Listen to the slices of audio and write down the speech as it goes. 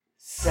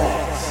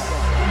Sex.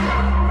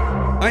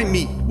 I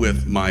meet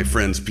with my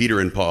friends Peter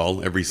and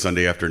Paul every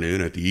Sunday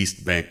afternoon at the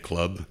East Bank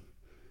Club.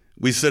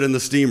 We sit in the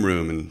steam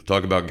room and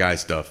talk about guy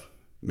stuff,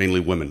 mainly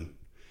women.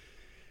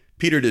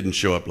 Peter didn't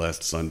show up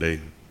last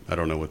Sunday. I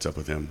don't know what's up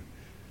with him.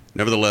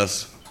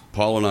 Nevertheless,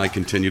 Paul and I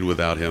continued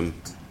without him,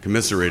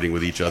 commiserating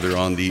with each other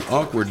on the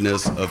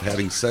awkwardness of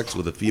having sex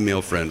with a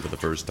female friend for the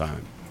first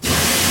time.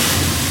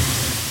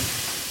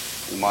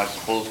 Am I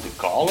supposed to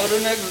call her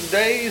the next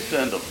day,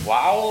 send her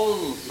flowers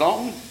or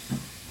something?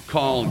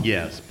 Call,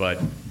 yes,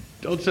 but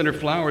don't send her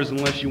flowers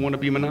unless you want to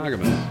be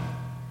monogamous.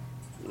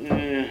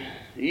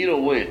 Either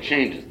way, it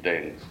changes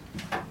things.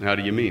 How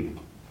do you mean?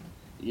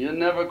 You're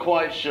never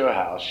quite sure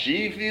how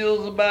she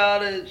feels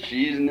about it.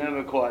 She's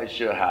never quite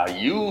sure how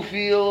you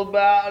feel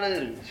about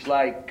it. It's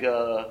like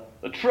the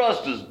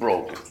trust is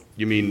broken.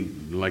 You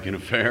mean like an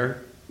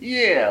affair?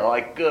 Yeah,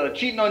 like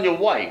cheating on your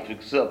wife,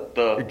 except...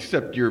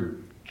 Except you're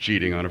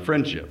cheating on a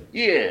friendship.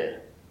 Yeah.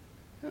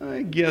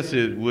 I guess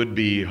it would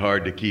be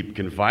hard to keep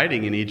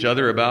confiding in each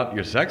other about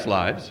your sex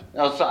lives.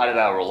 Outside of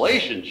that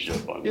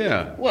relationship, I mean.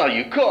 Yeah. Well,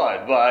 you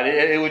could, but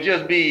it would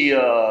just be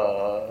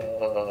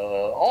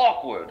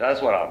awkward.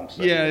 That's what I'm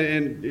saying. Yeah,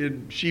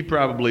 and she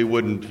probably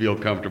wouldn't feel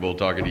comfortable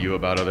talking to you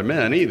about other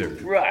men either.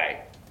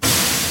 Right.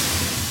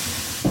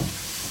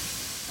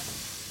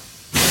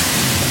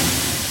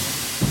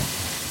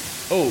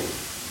 Oh,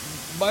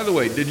 by the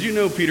way, did you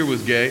know Peter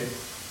was gay?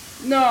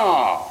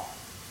 No.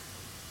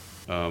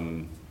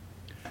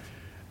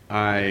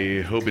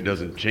 I hope it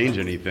doesn't change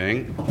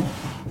anything.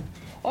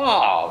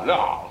 Oh,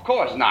 no, of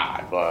course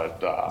not, but...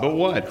 But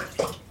what?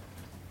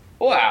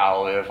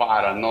 Well, if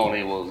I'd have known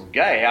he was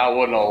gay, I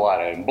wouldn't have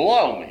let him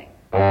blow me.